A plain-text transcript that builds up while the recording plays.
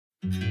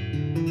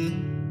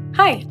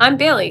Hi, I'm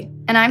Bailey.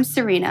 And I'm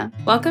Serena.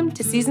 Welcome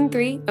to Season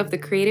 3 of the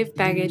Creative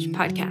Baggage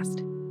Podcast.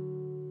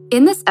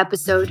 In this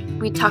episode,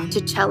 we talk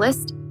to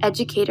cellist,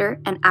 educator,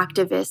 and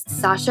activist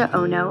Sasha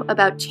Ono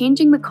about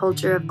changing the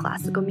culture of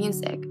classical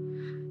music.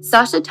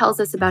 Sasha tells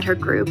us about her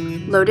group,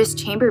 Lotus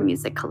Chamber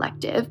Music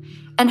Collective,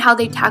 and how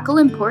they tackle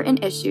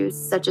important issues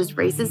such as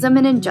racism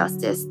and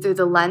injustice through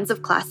the lens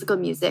of classical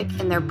music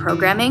in their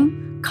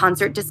programming,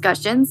 concert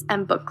discussions,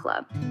 and book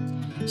club.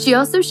 She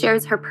also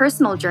shares her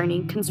personal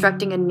journey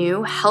constructing a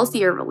new,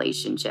 healthier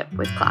relationship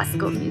with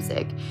classical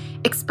music,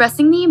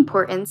 expressing the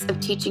importance of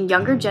teaching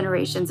younger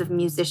generations of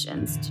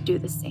musicians to do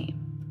the same.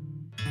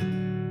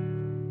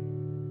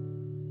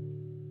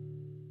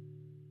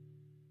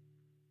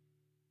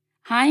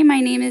 Hi, my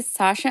name is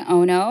Sasha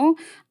Ono.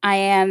 I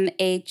am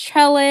a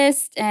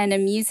cellist and a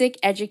music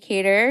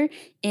educator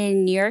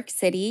in New York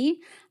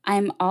City.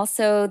 I'm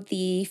also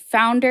the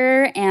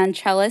founder and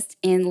cellist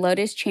in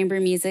Lotus Chamber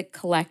Music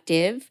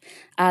Collective.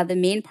 The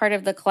main part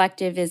of the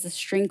collective is a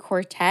string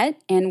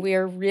quartet, and we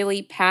are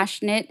really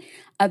passionate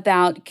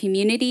about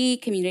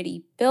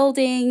community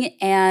building,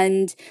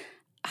 and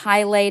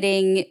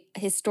highlighting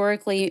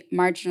historically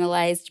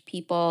marginalized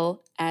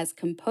people as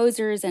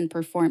composers and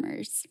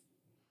performers.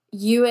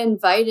 You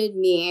invited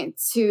me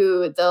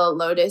to the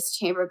Lotus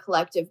Chamber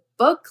Collective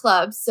book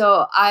club.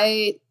 So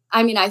I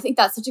think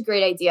that's such a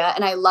great idea.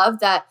 And I love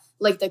that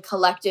the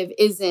collective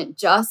isn't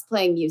just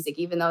playing music,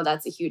 even though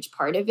that's a huge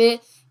part of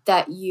it,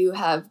 that you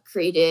have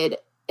created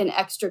an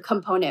extra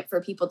component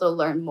for people to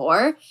learn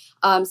more.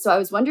 So I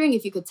was wondering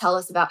if you could tell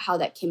us about how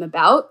that came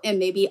about and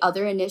maybe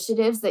other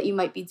initiatives that you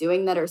might be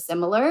doing that are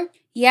similar.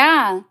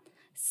 Yeah.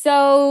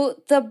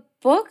 So the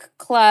book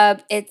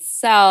club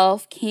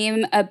itself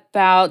came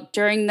about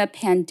during the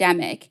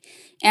pandemic,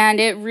 and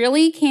it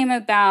really came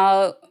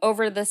about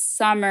over the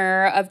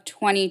summer of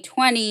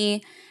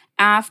 2020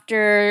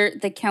 after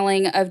the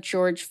killing of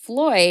George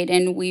Floyd.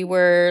 And we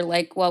were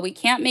like, well, we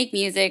can't make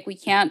music. We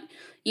can't,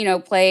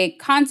 play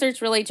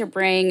concerts really to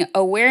bring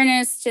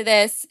awareness to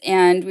this.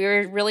 And we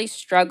were really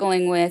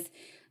struggling with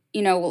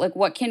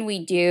what can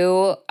we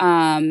do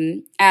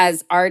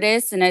as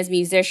artists and as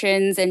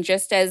musicians and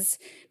just as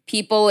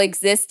people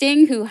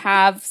existing who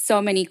have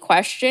so many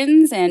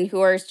questions and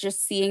who are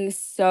just seeing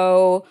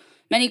so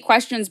many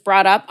questions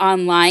brought up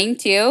online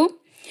too.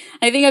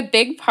 I think a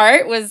big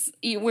part was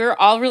we're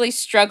all really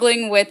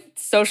struggling with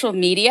social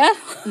media.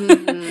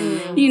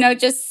 Mm-hmm.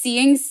 Just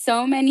seeing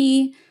so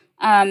many,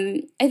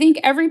 I think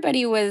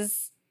everybody was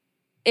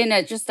in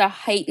just a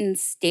heightened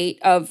state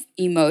of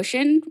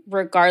emotion,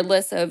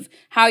 regardless of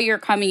how you're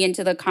coming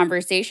into the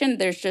conversation.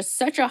 There's just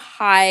such a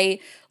high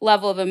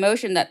level of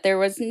emotion that there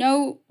was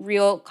no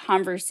real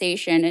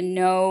conversation and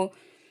no,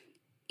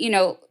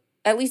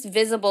 at least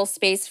visible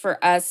space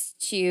for us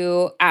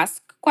to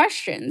ask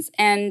questions.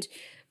 And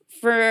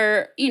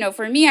for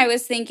me, I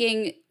was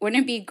thinking,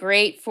 wouldn't it be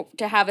great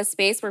to have a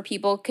space where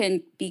people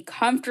can be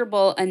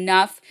comfortable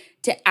enough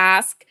to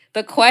ask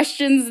the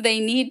questions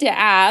they need to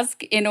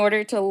ask in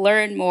order to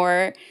learn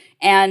more?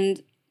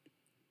 And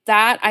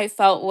that I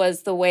felt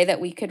was the way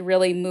that we could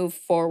really move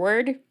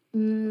forward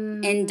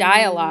in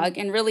dialogue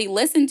and really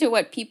listen to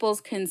what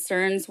people's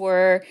concerns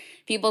were,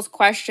 people's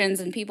questions,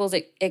 and people's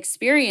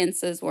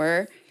experiences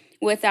were,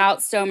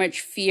 without so much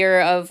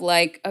fear of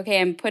okay,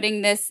 I'm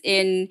putting this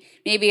in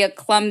maybe a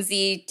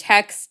clumsy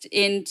text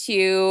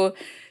into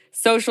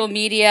social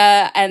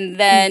media and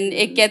then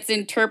it gets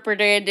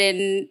interpreted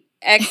in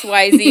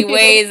XYZ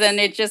ways, and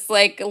it just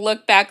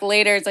look back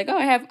later, it's oh,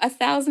 I have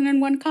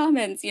 1,001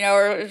 comments,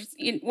 or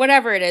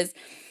whatever it is.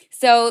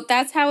 So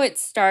that's how it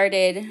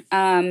started.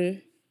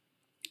 And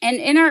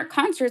in our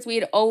concerts, we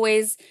had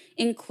always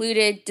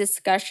included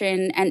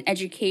discussion and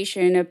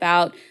education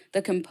about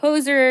the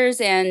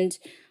composers and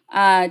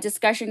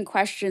discussion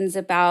questions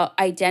about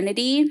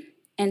identity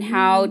and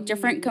how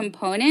different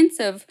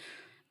components of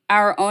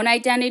our own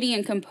identity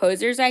and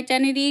composers'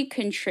 identity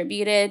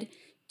contributed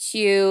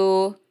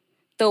to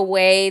the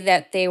way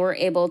that they were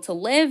able to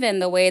live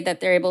and the way that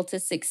they're able to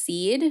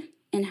succeed,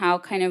 and how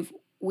kind of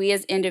we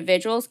as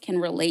individuals can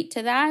relate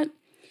to that.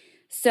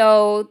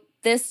 So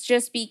this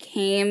just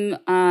became,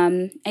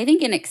 I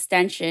think, an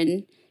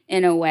extension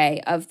in a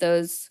way of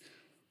those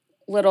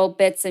little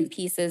bits and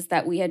pieces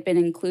that we had been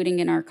including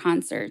in our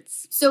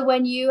concerts. So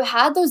when you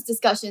had those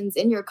discussions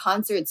in your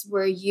concerts,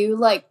 were you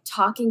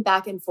talking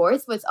back and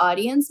forth with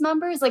audience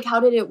members? How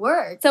did it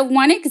work? So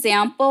one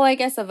example, I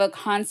guess, of a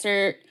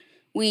concert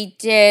we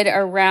did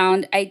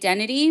around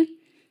identity,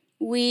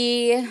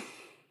 for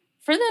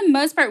the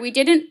most part, we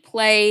didn't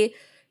play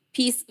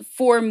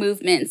four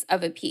movements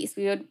of a piece.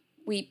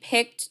 We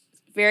picked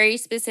very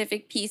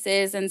specific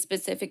pieces and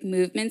specific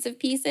movements of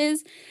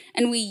pieces,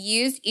 and we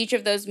used each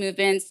of those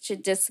movements to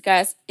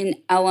discuss an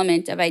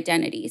element of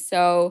identity.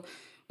 So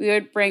we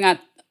would bring up,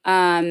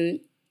 this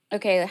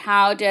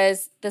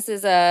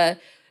is a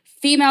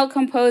female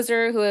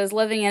composer who is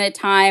living in a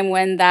time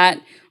when that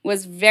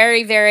was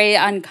very, very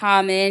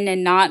uncommon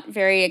and not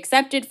very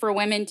accepted for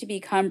women to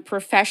become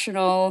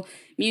professional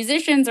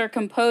musicians or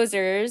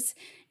composers.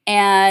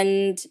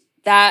 And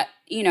that,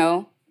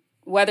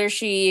 whether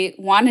she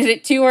wanted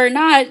it to or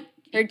not,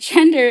 her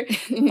gender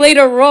played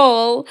a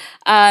role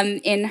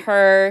in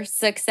her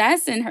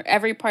success in her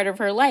every part of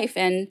her life.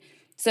 And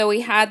so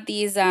we had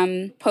these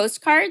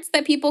postcards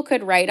that people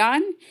could write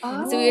on.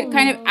 Oh. So we would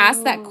kind of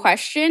ask that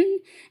question,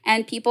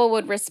 and people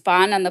would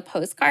respond on the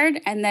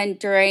postcard. And then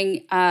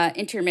during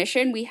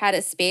intermission, we had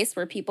a space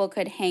where people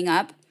could hang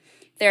up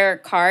their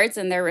cards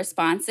and their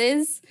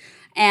responses.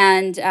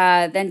 And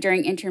then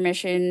during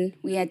intermission,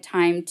 we had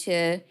time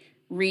to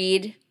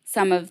read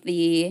some of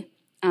the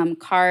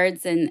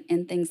cards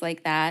and things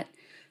like that.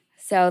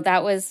 So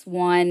that was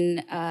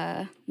one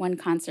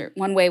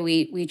way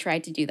we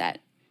tried to do that.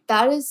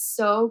 That is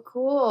so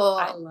cool.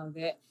 I love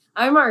it.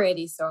 I'm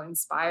already so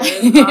inspired.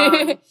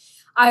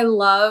 I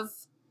love,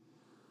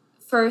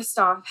 first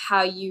off,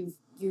 how you're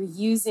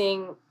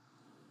using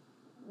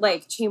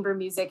like chamber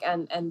music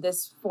and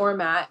this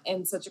format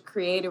in such a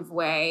creative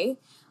way.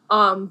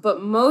 But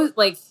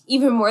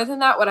even more than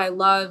that, what I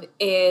love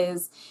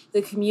is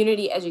the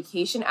community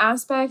education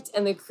aspect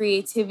and the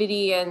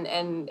creativity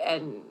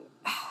and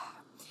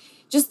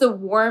just the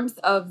warmth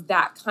of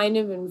that kind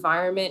of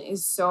environment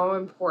is so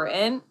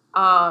important.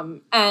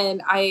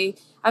 And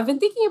I've been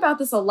thinking about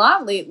this a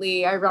lot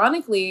lately,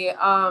 ironically,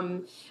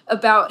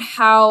 about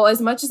how, as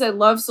much as I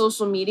love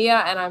social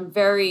media and I'm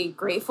very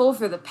grateful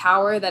for the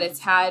power that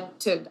it's had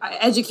to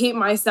educate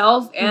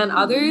myself and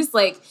others,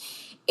 like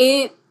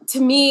it, to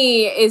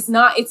me, it's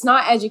not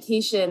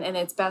education in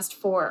its best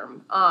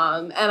form.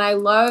 And I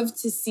love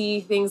to see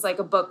things like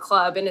a book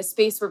club in a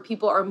space where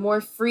people are more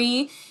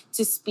free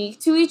to speak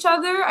to each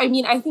other. I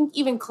mean, I think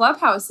even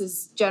Clubhouse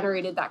has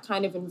generated that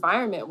kind of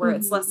environment where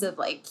it's less of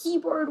like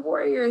keyboard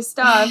warrior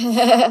stuff.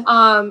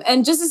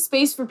 And just a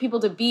space for people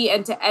to be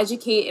and to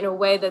educate in a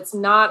way that's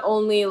not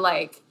only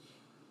like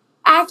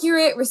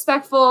accurate,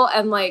 respectful,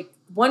 and like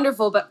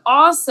wonderful, but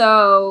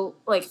also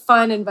like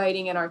fun,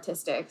 inviting, and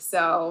artistic.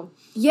 So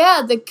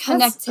yeah, the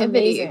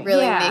connectivity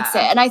really Yeah. makes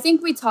it. And I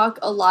think we talk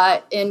a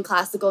lot in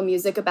classical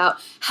music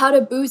about how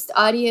to boost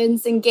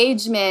audience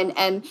engagement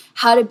and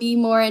how to be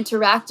more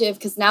interactive,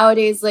 because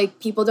nowadays like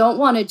people don't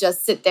want to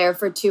just sit there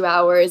for 2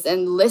 hours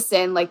and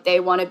listen. Like they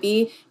want to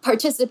be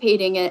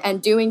participating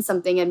and doing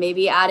something, and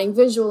maybe adding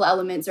visual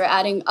elements or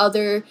adding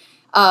other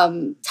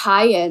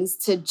tie-ins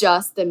to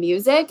just the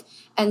music.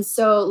 And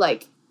so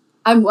like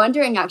I'm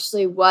wondering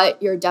actually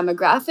what your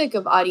demographic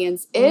of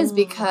audience is,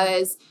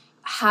 because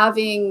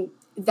having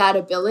that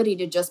ability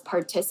to just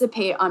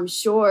participate, I'm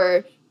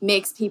sure,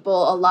 makes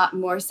people a lot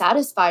more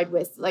satisfied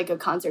with like a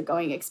concert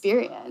going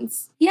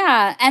experience.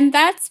 Yeah, and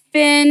that's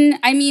been,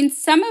 I mean,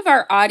 some of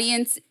our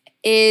audience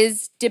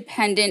is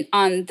dependent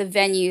on the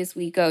venues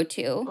we go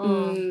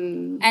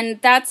to.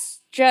 And that's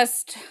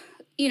just,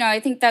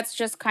 I think that's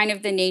just kind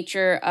of the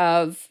nature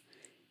of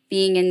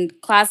being in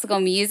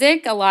classical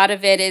music. A lot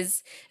of it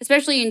is,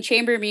 especially in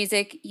chamber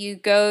music, you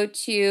go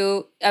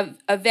to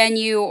a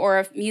venue or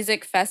a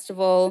music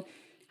festival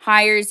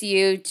hires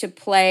you to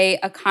play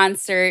a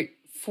concert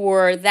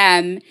for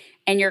them,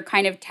 and you're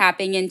kind of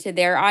tapping into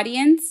their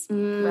audience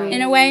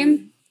in a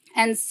way.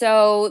 And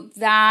so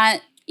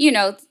that,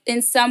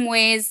 in some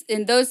ways,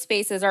 in those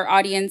spaces, our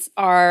audience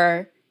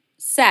are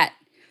set.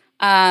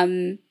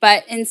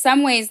 But in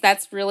some ways,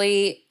 that's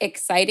really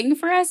exciting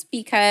for us,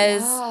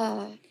 because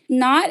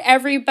not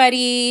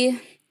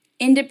everybody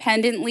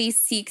independently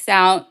seeks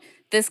out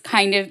this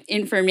kind of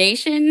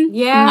information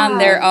on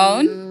their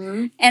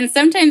own. And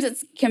sometimes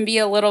it can be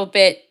a little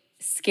bit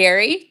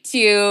scary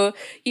to,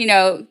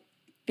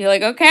 be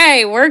like,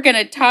 okay, we're going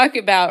to talk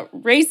about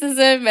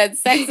racism and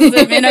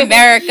sexism in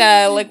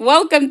America. Like,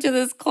 welcome to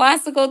this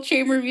classical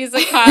chamber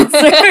music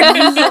concert.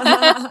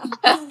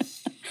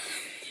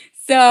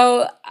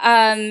 So,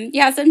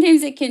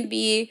 sometimes it can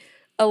be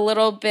a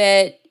little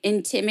bit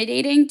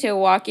intimidating to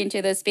walk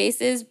into those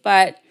spaces,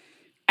 but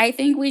I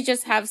think we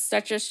just have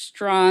such a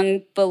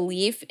strong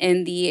belief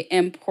in the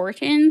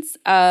importance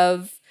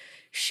of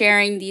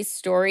sharing these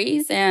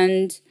stories.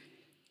 And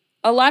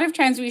a lot of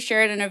times we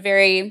share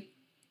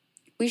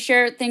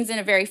things in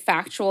a very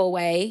factual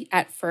way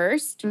at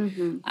first,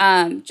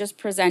 just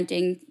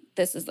presenting,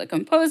 this is the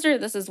composer,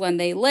 this is when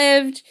they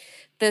lived,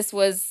 this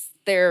was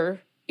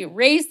their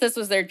race, this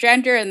was their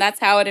gender, and that's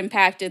how it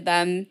impacted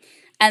them.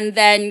 And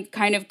then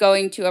kind of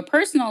going to a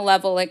personal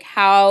level, like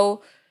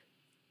how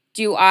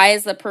do I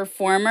as a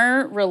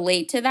performer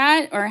relate to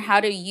that? Or how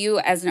do you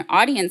as an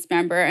audience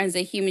member, as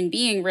a human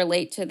being,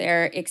 relate to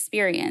their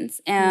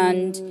experience?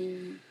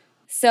 And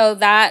so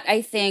that,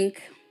 I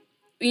think,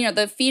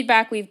 the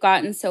feedback we've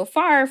gotten so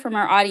far from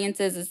our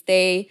audiences is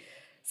they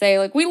say,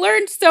 like, we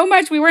learned so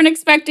much. We weren't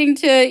expecting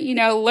to,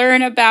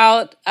 learn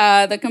about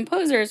the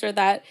composers, or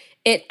that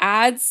it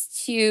adds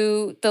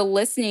to the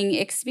listening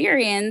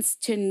experience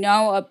to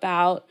know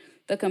about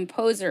the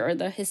composer or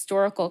the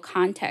historical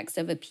context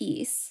of a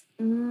piece.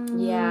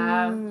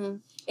 Yeah.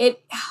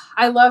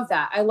 I love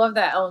that. I love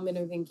that element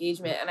of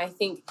engagement. And I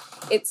think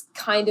it's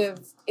kind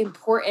of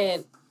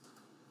important,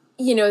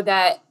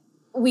 that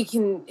we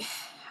can,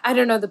 I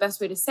don't know the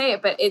best way to say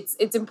it, but it's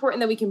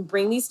important that we can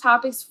bring these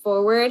topics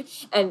forward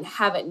and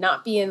have it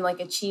not be in like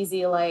a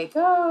cheesy, like,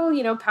 oh,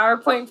 you know,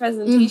 PowerPoint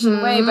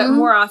presentation way, but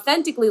more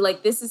authentically,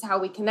 like, this is how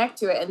we connect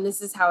to it and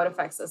this is how it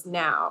affects us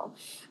now.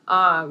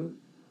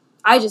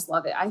 I just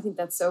love it. I think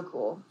that's so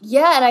cool.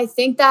 Yeah, and I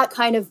think that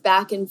kind of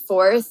back and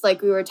forth,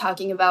 like we were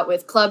talking about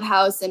with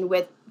Clubhouse and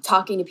with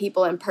talking to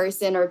people in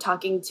person or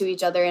talking to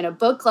each other in a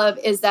book club,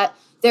 is that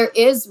there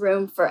is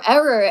room for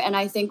error. And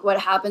I think what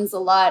happens a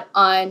lot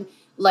on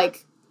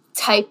like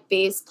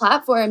type-based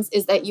platforms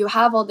is that you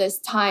have all this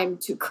time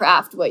to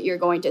craft what you're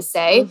going to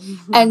say.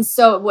 And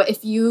so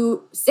if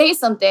you say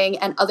something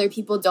and other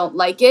people don't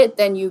like it,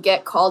 then you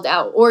get called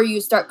out, or you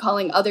start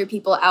calling other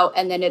people out.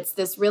 And then it's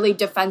this really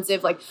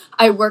defensive, like,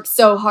 I worked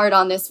so hard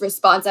on this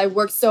response. I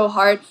worked so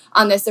hard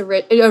on this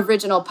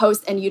original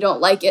post and you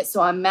don't like it,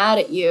 so I'm mad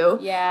at you.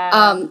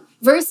 Yeah.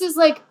 Versus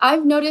like,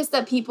 I've noticed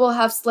that people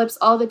have slips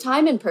all the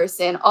time in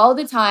person, all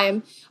the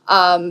time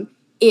on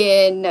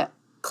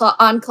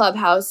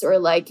Clubhouse, or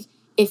like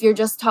if you're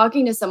just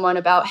talking to someone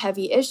about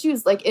heavy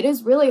issues, like it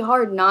is really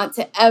hard not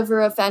to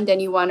ever offend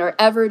anyone or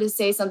ever to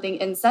say something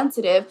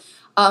insensitive.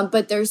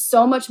 But there's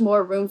so much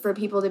more room for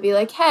people to be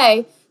like,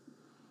 hey,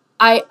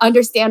 I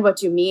understand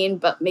what you mean,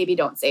 but maybe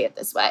don't say it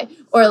this way.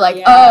 Or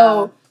like,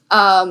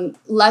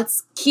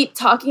 let's keep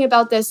talking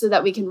about this so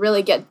that we can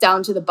really get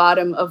down to the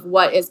bottom of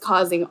what is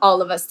causing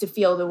all of us to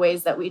feel the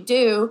ways that we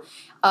do.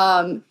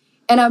 And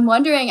I'm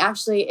wondering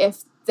actually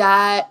if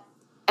that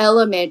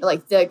element,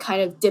 like the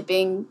kind of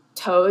dipping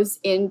toes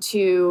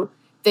into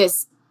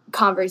this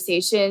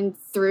conversation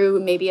through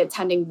maybe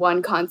attending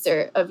one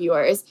concert of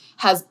yours,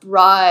 has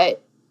brought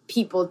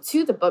people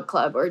to the book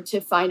club or to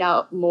find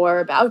out more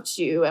about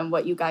you and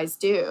what you guys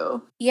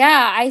do.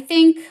 Yeah, I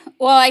think,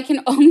 well, I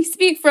can only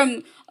speak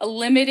from a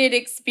limited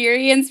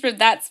experience from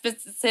that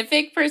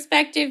specific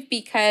perspective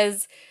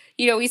because,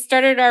 you know, we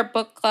started our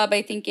book club,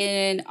 I think,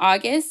 in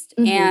August,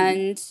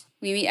 and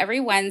we meet every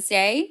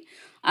Wednesday.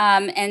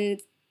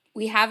 And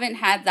we haven't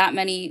had that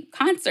many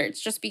concerts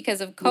just because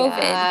of COVID.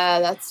 Yeah,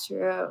 that's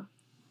true.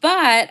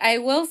 But I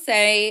will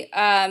say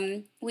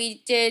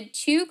we did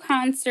 2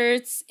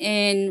 concerts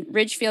in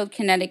Ridgefield,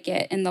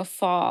 Connecticut in the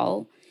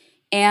fall.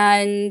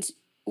 And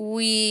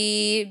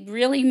we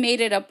really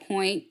made it a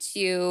point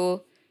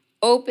to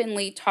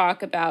openly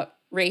talk about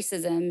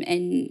racism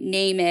and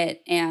name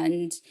it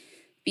and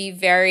be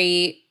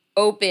very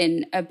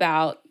open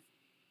about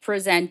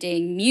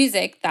presenting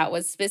music that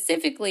was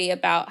specifically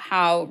about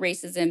how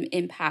racism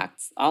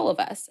impacts all of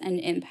us and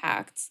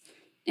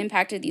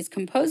impacted these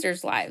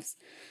composers' lives.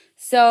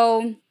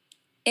 So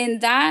in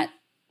that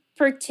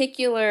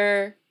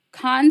particular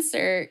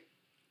concert,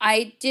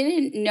 I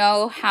didn't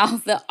know how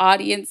the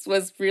audience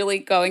was really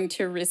going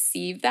to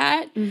receive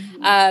that.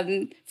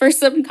 For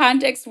some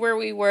context, where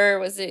we were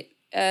was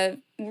a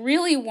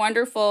really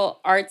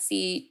wonderful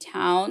artsy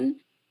town,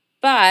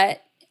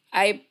 but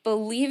I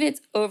believe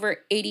it's over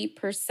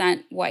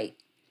 80% white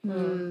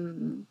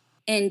in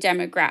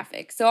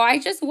demographic. So I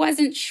just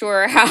wasn't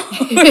sure how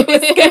it was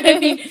going to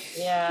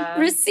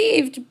be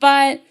received.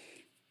 But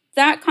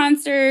that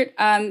concert,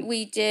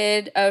 we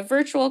did a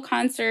virtual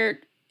concert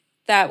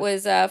that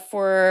was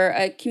for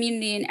a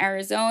community in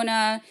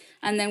Arizona.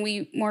 And then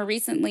we more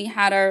recently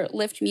had our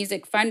Lift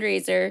Music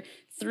fundraiser.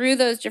 Through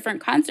those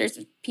different concerts,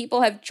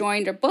 people have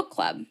joined a book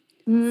club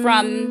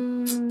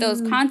from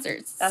those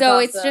concerts. That's so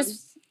awesome. It's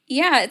just,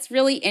 yeah, it's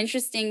really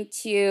interesting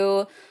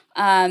to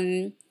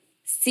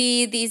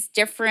see these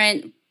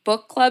different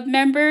book club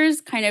members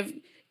kind of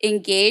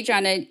engage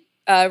on a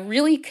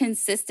really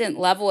consistent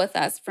level with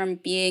us, from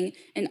being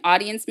an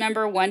audience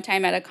member one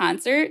time at a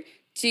concert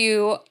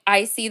to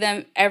I see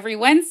them every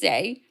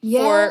Wednesday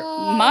for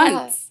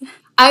months.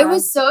 I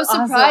was so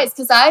surprised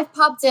because I've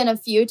popped in a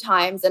few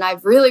times and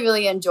I've really,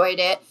 really enjoyed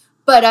it.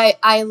 But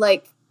I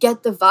like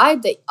get the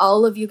vibe that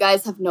all of you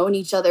guys have known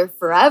each other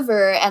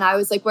forever. And I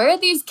was like, where are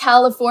these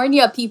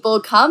California people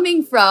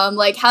coming from?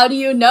 Like, how do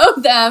you know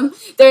them?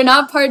 They're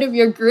not part of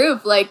your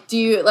group. Like,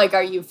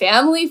 are you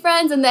family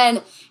friends? And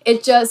then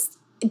it just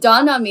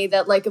dawned on me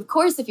that, like, of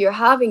course, if you're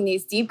having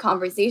these deep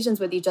conversations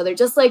with each other,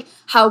 just like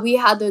how we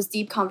had those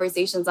deep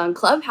conversations on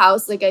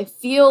Clubhouse, like, I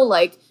feel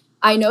like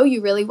I know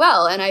you really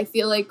well. And I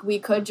feel like we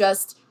could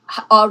just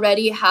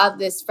already have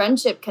this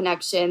friendship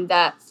connection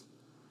that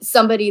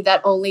somebody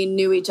that only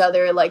knew each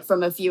other like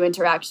from a few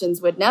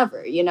interactions would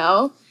never, you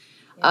know?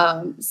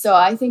 So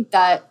I think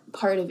that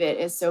part of it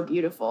is so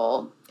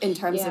beautiful in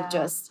terms of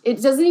just,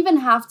 it doesn't even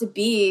have to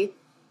be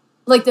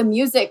like the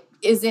music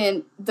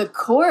isn't the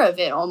core of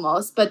it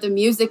almost, but the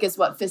music is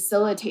what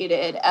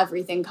facilitated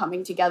everything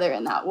coming together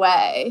in that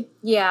way.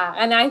 Yeah,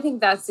 and I think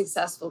that's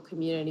successful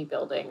community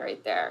building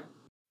right there.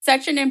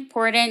 Such an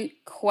important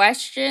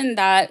question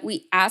that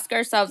we ask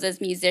ourselves as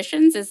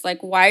musicians is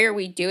like, why are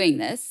we doing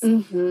this?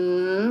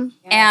 And,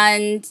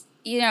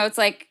 you know, it's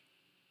like,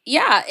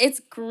 yeah, it's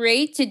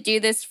great to do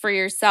this for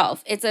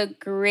yourself. It's a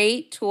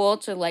great tool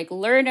to like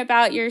learn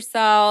about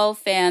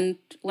yourself and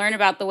learn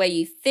about the way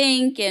you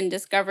think and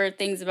discover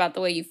things about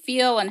the way you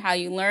feel and how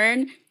you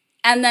learn.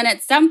 And then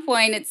at some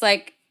point, it's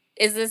like,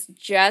 is this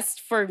just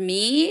for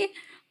me?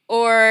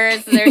 Or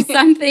is there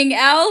something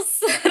else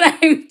that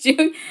I'm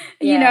doing?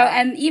 You know,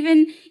 and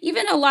even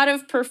a lot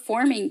of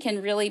performing can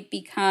really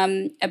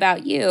become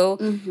about you.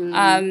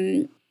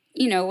 Mm-hmm.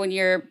 You know, when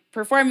you're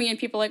performing and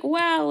people are like,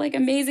 wow, like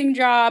amazing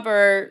job,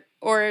 or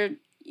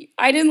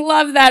I didn't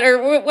love that,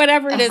 or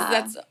whatever it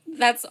is,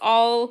 that's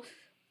all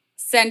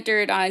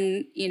centered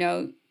on, you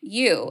know,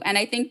 you. And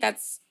I think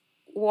that's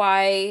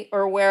why,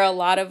 or where a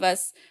lot of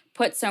us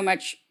put so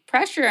much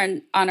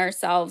pressure on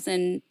ourselves,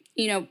 and,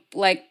 you know,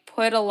 like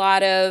put a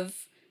lot of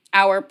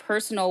our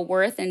personal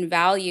worth and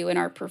value in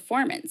our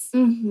performance.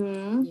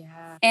 Mm-hmm.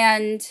 Yeah.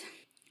 And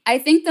I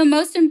think the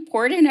most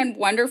important and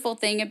wonderful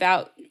thing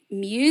about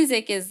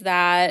music is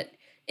that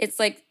it's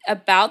like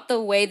about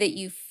the way that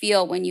you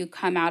feel when you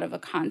come out of a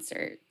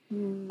concert,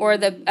 or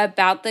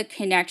about the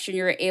connection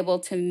you're able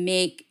to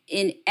make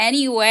in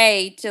any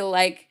way to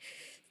like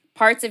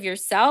parts of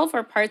yourself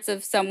or parts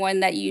of someone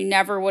that you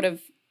never would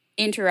have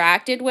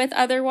interacted with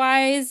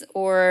otherwise,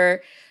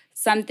 or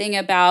something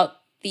about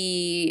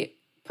the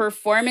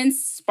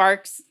performance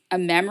sparks a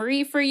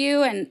memory for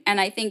you. And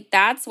I think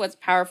that's what's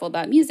powerful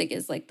about music,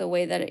 is like the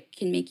way that it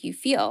can make you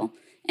feel.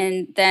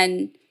 And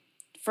then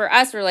for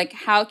us, we're like,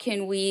 how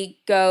can we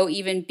go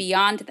even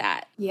beyond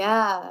that?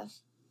 Yeah.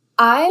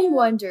 I'm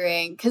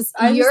wondering, because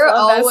I you're just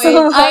love always, that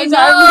so much. I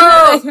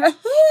know.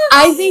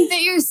 I think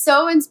that you're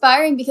so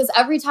inspiring, because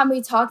every time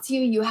we talk to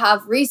you, you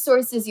have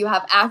resources, you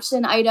have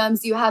action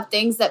items, you have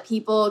things that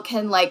people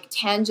can like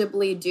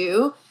tangibly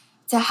do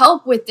to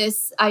help with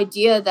this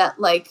idea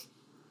that like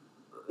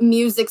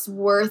music's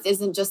worth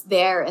isn't just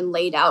there and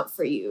laid out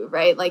for you,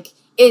 right? Like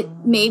it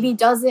maybe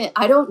doesn't,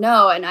 I don't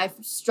know. And I've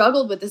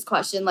struggled with this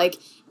question, like,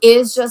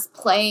 is just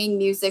playing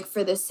music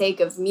for the sake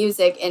of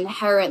music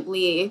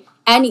inherently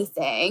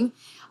anything?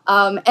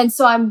 And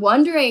so I'm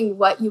wondering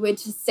what you would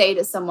say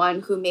to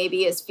someone who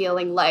maybe is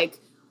feeling like,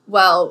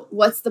 well,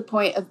 what's the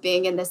point of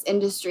being in this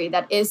industry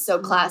that is so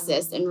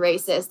classist and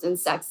racist and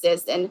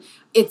sexist, and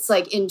it's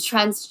like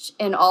entrenched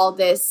in all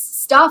this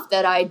stuff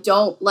that I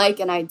don't like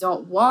and I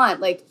don't want?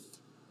 Like,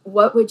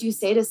 what would you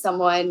say to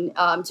someone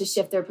to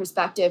shift their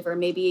perspective, or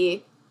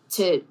maybe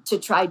to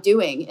try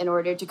doing in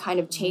order to kind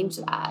of change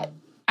that?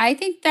 I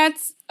think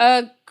that's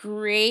a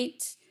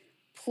great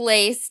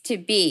place to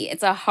be.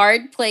 It's a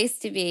hard place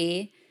to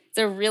be. It's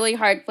a really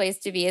hard place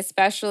to be,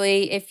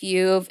 especially if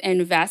you've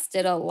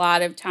invested a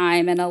lot of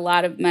time and a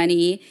lot of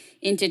money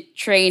into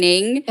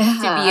training to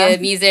be a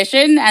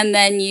musician. And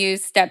then you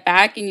step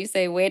back and you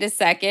say, wait a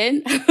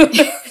second.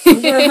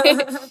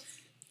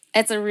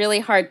 It's a really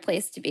hard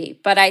place to be.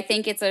 But I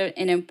think it's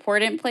an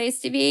important place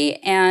to be.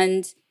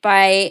 And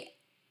by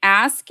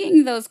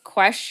asking those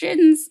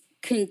questions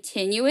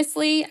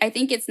continuously, I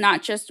think it's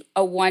not just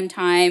a one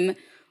time.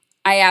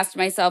 I asked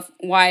myself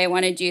why I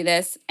want to do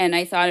this, and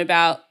I thought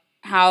about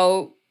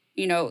how,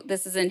 you know,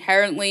 this is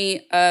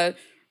inherently a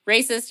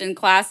racist and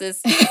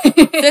classist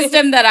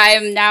system that I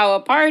am now a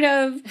part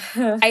of.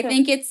 I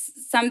think it's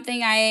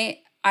something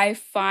I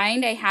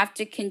find I have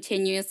to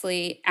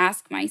continuously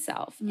ask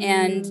myself.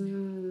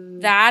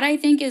 And that, I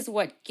think, is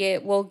what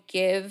will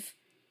give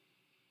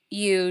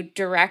you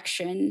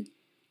direction,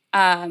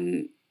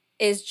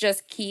 is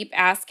just keep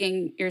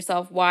asking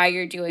yourself why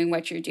you're doing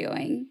what you're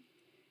doing.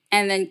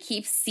 And then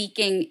keep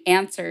seeking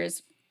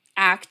answers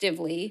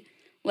actively.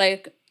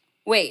 Like,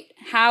 wait,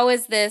 how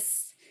is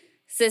this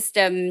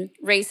system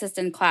racist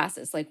and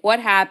classist? Like,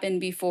 what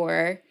happened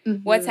before?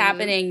 What's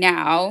happening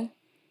now?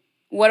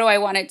 What do I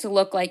want it to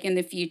look like in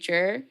the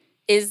future?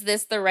 Is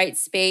this the right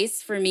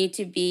space for me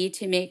to be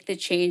to make the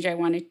change I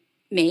want to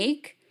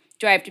make?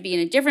 Do I have to be in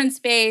a different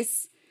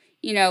space?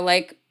 You know,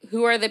 like,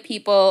 who are the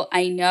people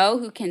I know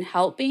who can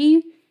help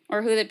me?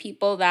 Or who are the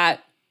people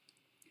that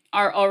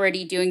are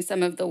already doing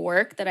some of the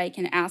work that I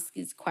can ask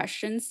these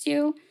questions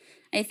to?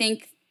 I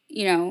think,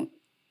 you know,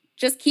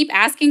 just keep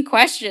asking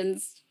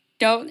questions.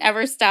 Don't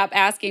ever stop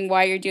asking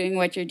why you're doing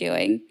what you're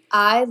doing.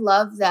 I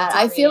love that.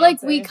 I feel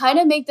like we kind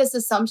of make this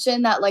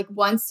assumption that like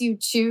once you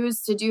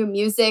choose to do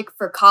music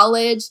for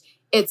college,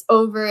 it's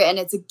over and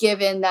it's a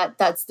given that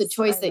that's the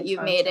choice that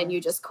you've made, and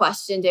you just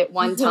questioned it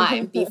one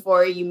time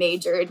before you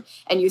majored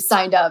and you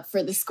signed up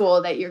for the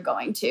school that you're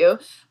going to.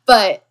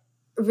 But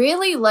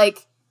really,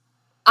 like,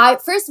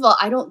 first of all,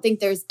 I don't think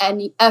there's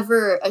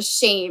ever a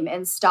shame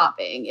in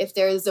stopping. If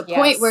there's a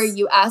point where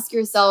you ask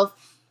yourself,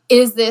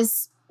 is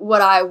this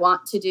what I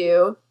want to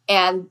do?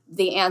 And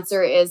the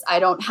answer is, I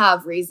don't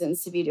have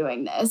reasons to be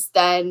doing this,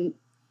 then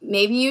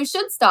maybe you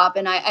should stop.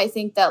 And I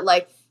think that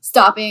like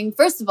stopping,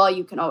 first of all,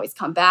 you can always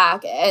come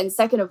back. And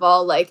second of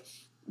all, like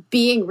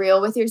being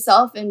real with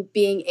yourself and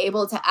being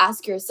able to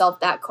ask yourself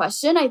that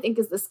question, I think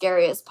is the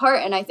scariest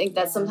part. And I think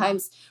that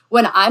sometimes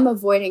when I'm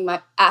avoiding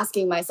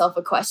asking myself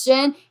a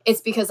question, it's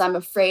because I'm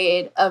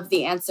afraid of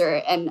the answer,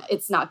 and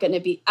it's not going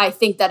to be, I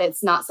think that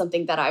it's not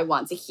something that I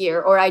want to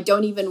hear, or I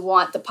don't even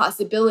want the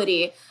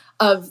possibility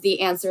of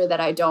the answer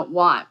that I don't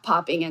want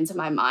popping into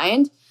my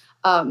mind.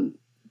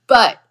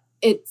 But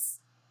it's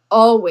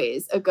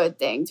always a good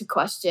thing to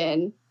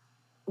question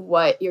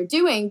what you're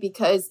doing,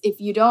 because if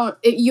you don't,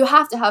 you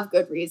have to have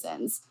good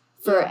reasons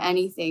for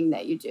anything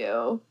that you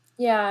do.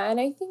 Yeah, and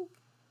I think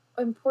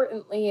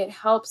importantly, it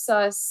helps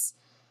us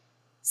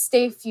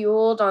stay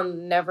fueled on the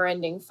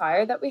never-ending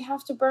fire that we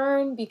have to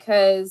burn,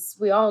 because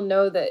we all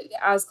know that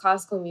as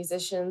classical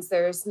musicians,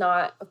 there's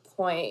not a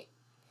point,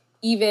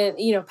 even,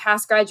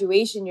 past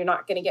graduation, you're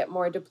not going to get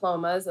more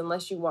diplomas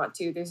unless you want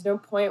to. There's no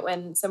point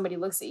when somebody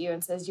looks at you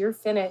and says, you're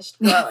finished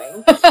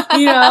growing.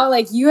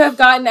 Like you have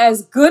gotten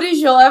as good as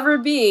you'll ever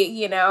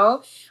be,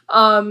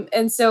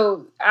 and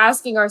so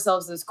asking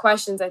ourselves those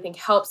questions, I think,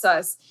 helps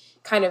us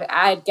kind of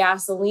add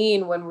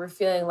gasoline when we're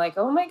feeling like,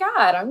 oh my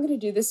God, I'm going to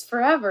do this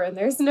forever and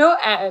there's no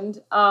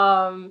end.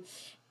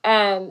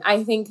 And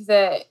I think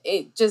that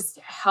it just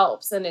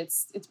helps. And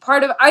it's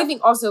part of, I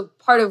think also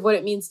part of what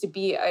it means to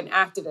be an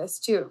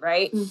activist too,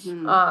 right?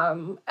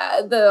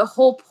 The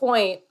whole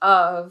point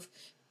of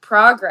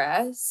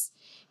progress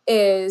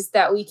is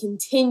that we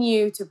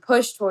continue to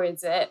push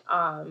towards it.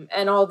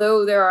 And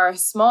although there are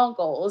small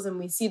goals, and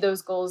we see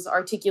those goals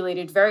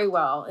articulated very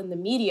well in the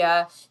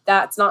media,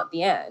 that's not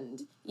the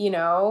end.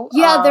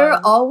 Yeah, there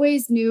are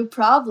always new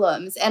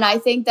problems. And I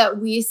think that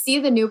we see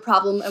the new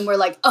problem and we're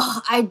like,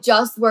 oh, I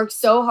just worked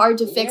so hard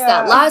to fix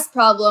that last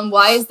problem.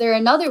 Why is there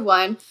another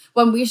one?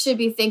 When we should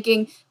be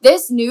thinking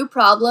this new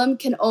problem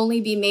can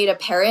only be made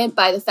apparent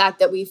by the fact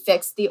that we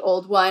fixed the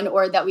old one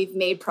or that we've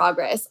made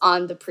progress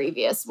on the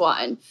previous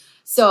one.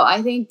 So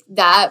I think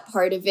that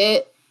part of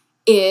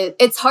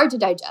it's hard to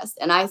digest.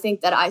 And I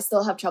think that I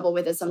still have trouble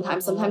with it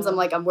sometimes. Sometimes I'm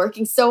like, I'm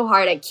working so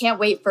hard. I can't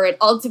wait for it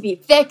all to be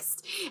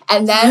fixed.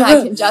 And then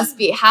I can just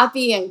be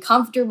happy and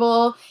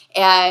comfortable.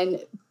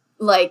 And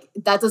like,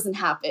 that doesn't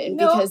happen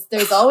because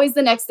there's always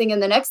the next thing.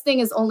 And the next thing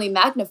is only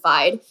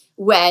magnified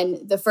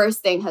when the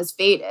first thing has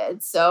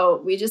faded.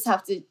 So we just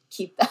have to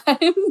keep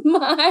that in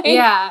mind.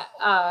 Yeah,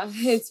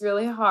 it's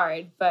really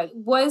hard. But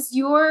was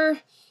your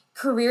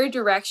career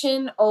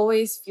direction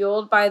always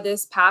fueled by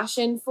this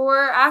passion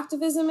for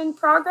activism and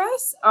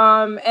progress?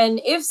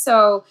 And if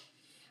so,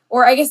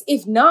 or I guess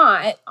if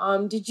not,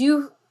 did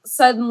you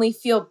suddenly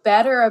feel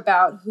better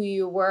about who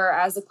you were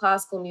as a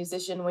classical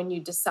musician when you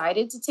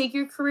decided to take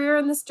your career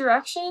in this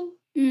direction?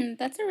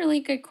 That's a really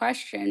good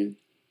question.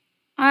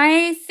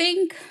 I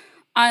think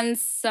on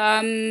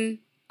some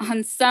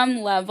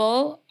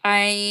level,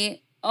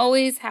 I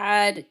always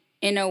had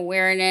an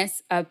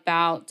awareness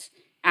about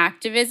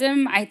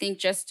activism. I think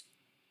just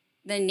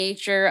the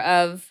nature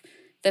of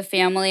the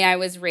family I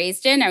was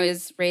raised in. I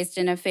was raised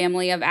in a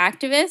family of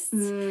activists.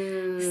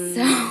 That's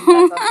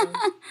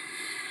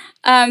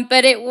awesome.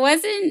 But it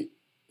wasn't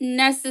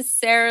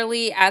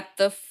necessarily at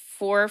the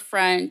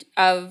forefront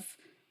of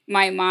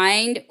my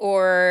mind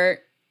or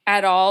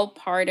at all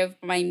part of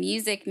my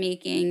music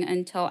making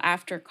until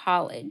after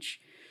college.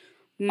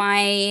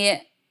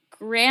 My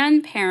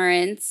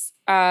grandparents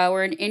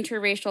were an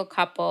interracial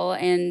couple,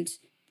 and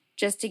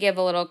just to give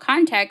a little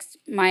context,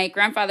 my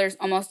grandfather's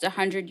almost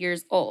 100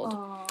 years old.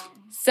 Aww.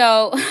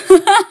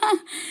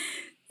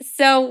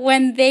 So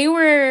when they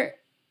were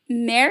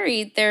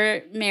married,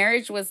 their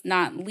marriage was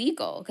not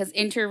legal because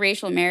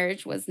interracial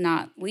marriage was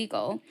not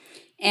legal.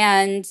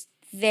 And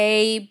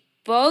they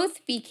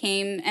both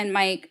became, and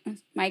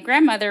my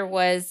grandmother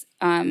was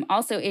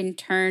also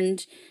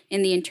interned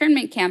in the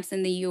internment camps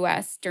in the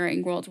U.S.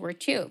 during World War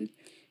II.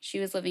 She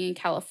was living in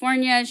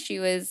California. She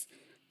was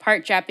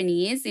part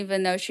Japanese,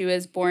 even though she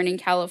was born in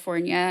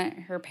California.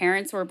 Her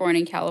parents were born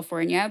in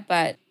California,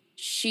 but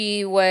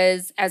she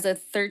was, as a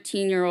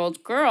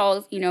 13-year-old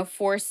girl,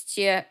 forced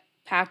to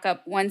pack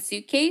up one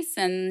suitcase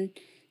and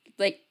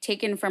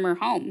taken from her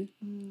home.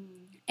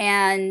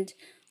 And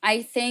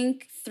I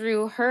think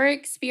through her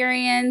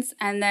experience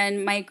and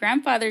then my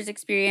grandfather's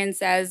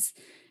experience as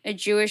a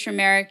Jewish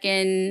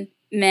American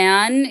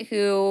man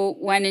who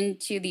went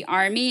into the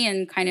army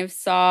and kind of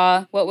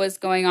saw what was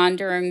going on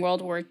during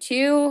World War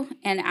II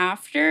and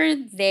after,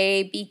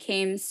 they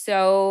became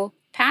so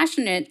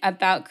passionate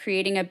about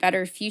creating a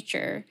better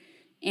future.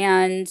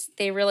 And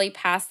they really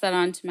passed that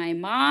on to my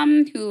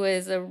mom, who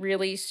was a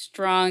really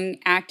strong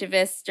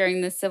activist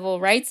during the civil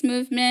rights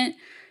movement.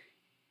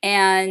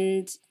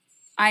 And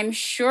I'm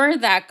sure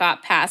that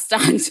got passed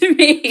on to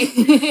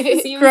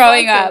me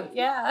growing up.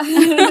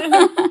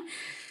 Yeah.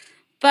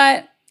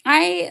 But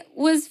I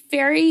was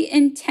very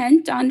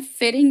intent on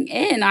fitting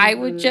in. I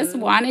would just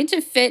wanted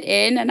to fit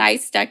in, and I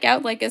stuck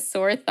out like a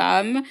sore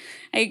thumb.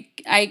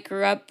 I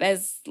grew up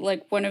as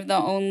one of the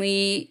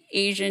only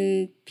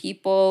Asian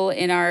people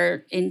in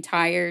our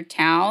entire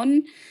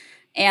town,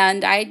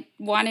 and I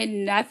wanted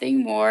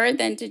nothing more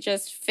than to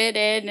just fit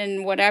in,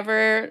 and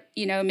whatever,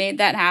 made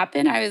that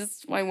happen, I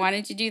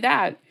wanted to do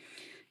that.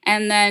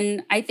 And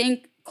then I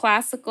think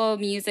classical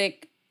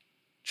music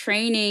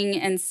training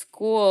and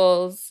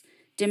schools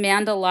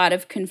demand a lot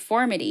of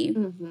conformity.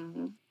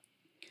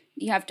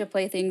 You have to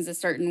play things a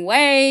certain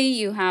way.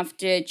 You have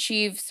to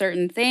achieve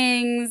certain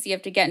things. You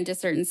have to get into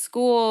certain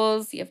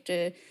schools. You have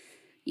to,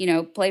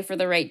 play for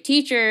the right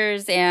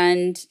teachers.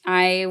 And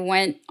I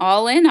went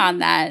all in on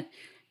that.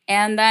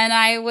 And then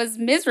I was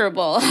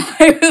miserable.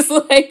 I was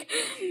like,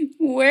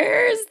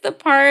 where's the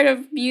part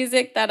of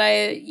music that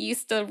I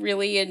used to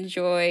really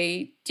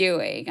enjoy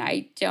doing?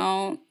 I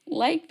don't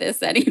like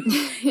this anymore.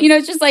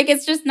 It's just like,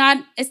 it's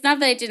not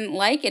that I didn't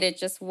like it. It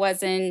just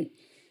wasn't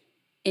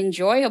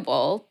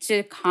enjoyable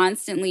to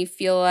constantly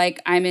feel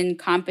like I'm in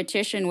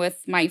competition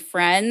with my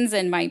friends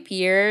and my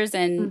peers.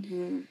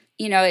 And,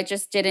 it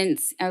just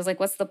didn't, I was like,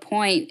 what's the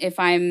point if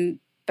I'm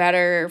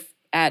better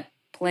at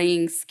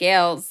playing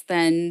scales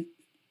than,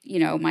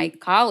 my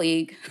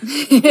colleague?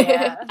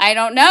 Yeah. I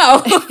don't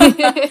know.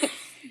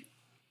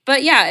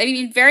 But yeah, I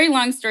mean, very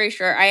long story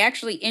short, I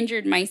actually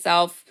injured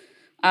myself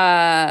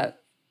to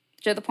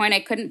the point I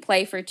couldn't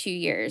play for 2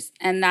 years.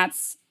 And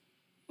that's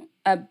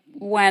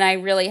when I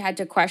really had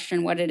to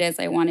question what it is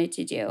I wanted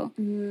to do.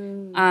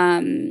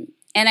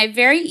 And I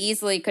very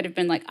easily could have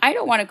been like, I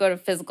don't want to go to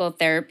physical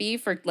therapy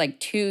for like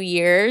 2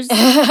 years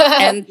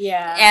and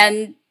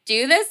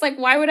do this. Like,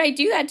 why would I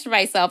do that to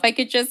myself? I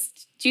could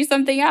just do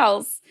something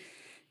else.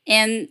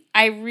 And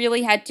I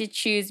really had to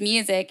choose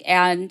music.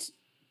 And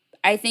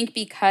I think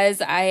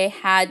because I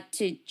had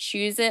to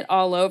choose it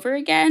all over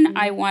again,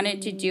 I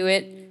wanted to do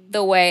it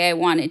the way I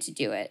wanted to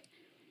do it.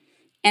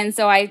 And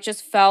so I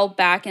just fell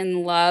back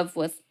in love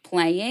with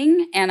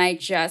playing, and I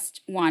just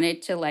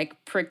wanted to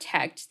like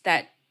protect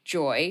that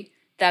joy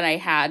that I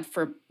had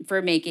for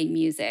making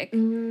music.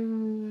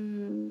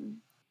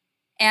 And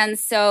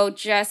so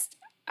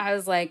I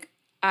was like,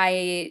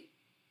 I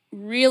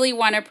really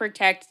want to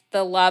protect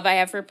the love I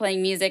have for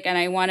playing music, and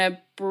I want to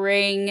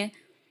bring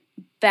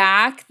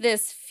back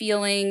this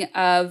feeling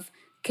of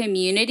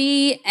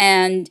community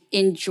and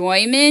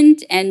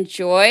enjoyment and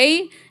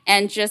joy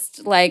and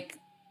just like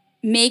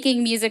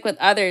making music with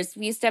others.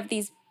 We used to have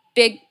these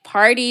big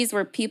parties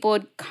where people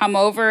would come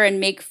over and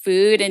make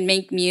food and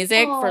make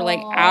music for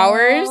like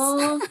hours.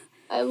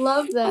 I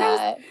love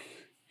that.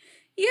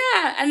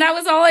 Yeah, and that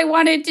was all I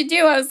wanted to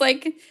do. I was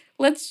like,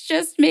 let's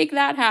just make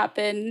that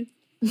happen.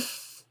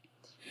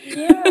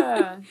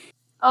 Yeah.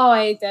 Oh,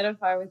 I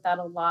identify with that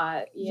a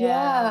lot.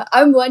 Yeah.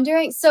 I'm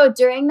wondering, so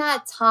during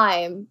that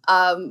time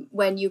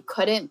when you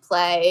couldn't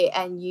play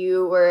and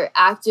you were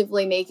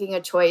actively making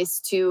a choice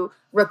to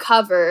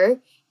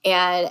recover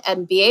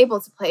and be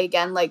able to play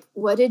again, like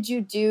what did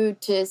you do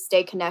to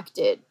stay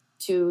connected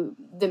to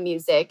the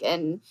music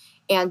and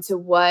to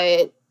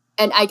what,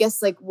 and I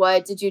guess like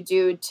what did you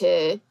do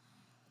to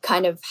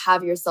kind of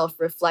have yourself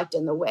reflect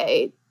in the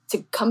way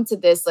to come to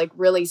this like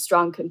really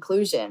strong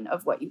conclusion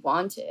of what you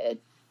wanted?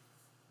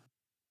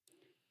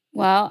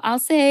 Well, I'll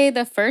say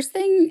the first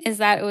thing is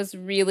that it was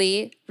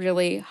really,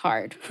 really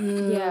hard.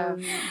 Yeah.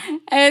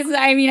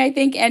 I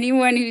think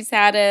anyone who's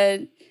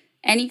had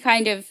any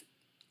kind of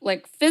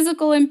like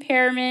physical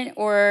impairment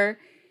or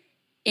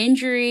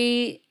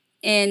injury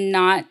in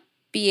not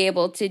be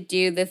able to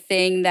do the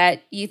thing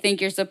that you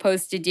think you're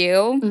supposed to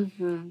do,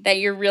 that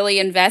you're really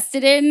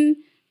invested in,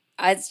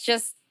 it's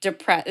just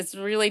it's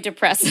really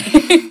depressing.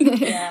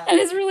 And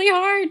it's really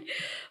hard.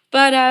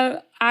 But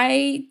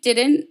I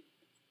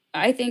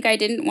think I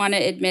didn't want to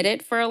admit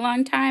it for a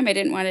long time. I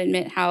didn't want to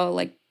admit how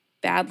like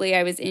badly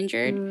I was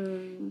injured.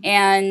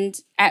 And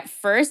at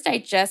first I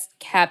just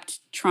kept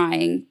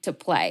trying to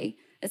play.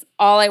 That's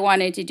all I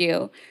wanted to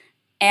do.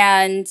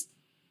 And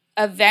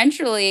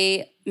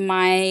eventually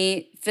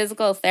my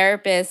physical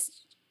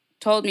therapist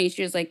told me,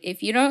 she was like,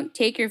 if you don't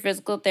take your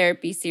physical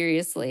therapy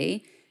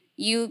seriously,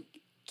 you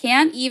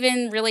can't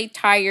even really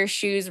tie your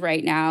shoes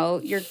right now.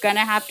 You're going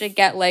to have to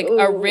get like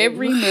a rib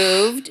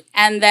removed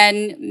and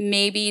then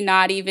maybe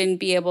not even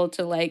be able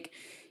to like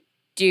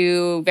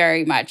do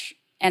very much.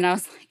 And I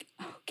was like,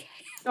 okay,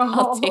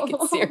 I'll take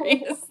it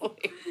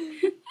seriously.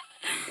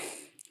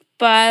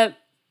 But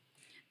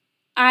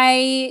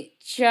I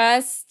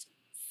just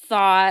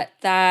thought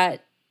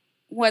that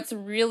what's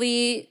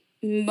really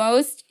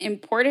most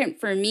important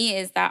for me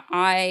is that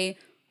I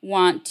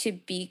want to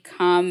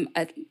become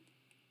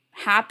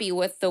happy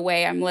with the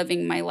way I'm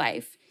living my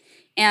life.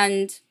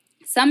 And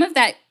some of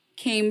that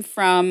came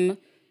from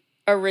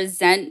a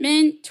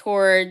resentment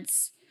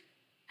towards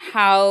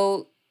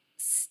how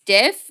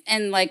stiff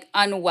and like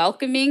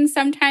unwelcoming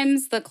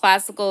sometimes the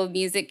classical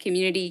music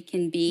community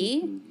can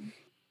be.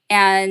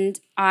 And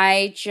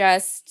I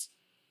just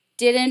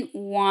didn't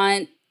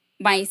want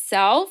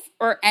myself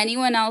or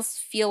anyone else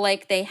feel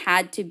like they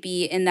had to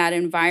be in that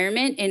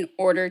environment in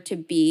order to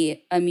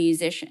be a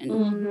musician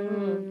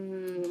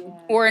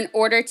or in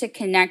order to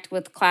connect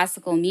with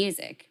classical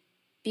music.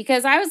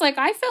 Because I was like,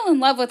 I fell in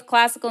love with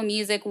classical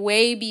music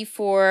way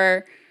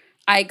before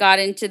I got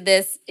into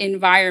this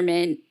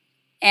environment.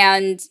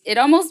 And it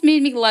almost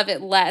made me love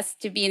it less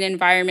to be in an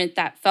environment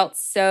that felt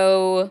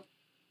so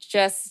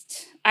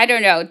just, I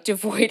don't know,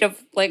 devoid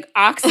of like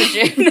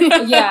oxygen.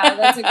 Yeah,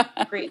 that's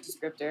a great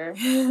descriptor.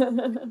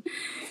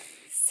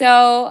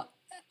 So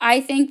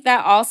I think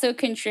that also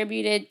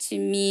contributed to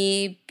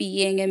me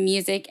being a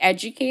music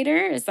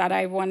educator, is that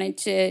I wanted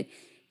to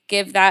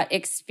give that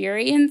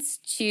experience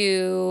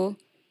to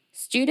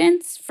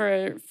students,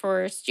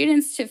 for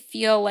students to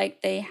feel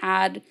like they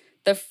had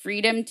the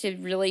freedom to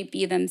really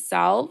be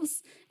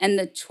themselves and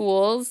the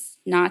tools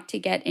not to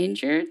get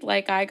injured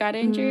like I got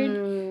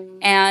injured.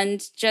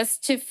 and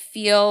just to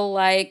feel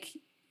like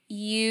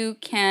you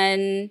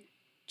can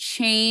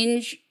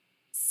change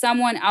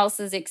someone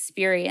else's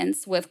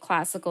experience with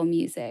classical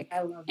music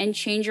and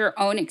change your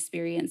own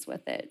experience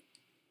with it.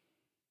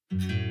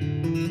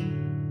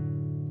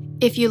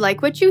 If you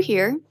like what you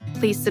hear,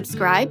 please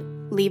subscribe,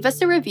 leave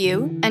us a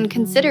review, and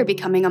consider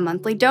becoming a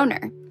monthly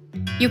donor.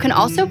 You can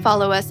also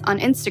follow us on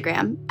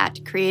Instagram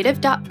at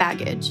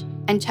creative.baggage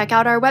and check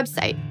out our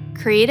website,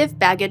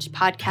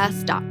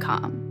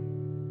 creativebaggagepodcast.com.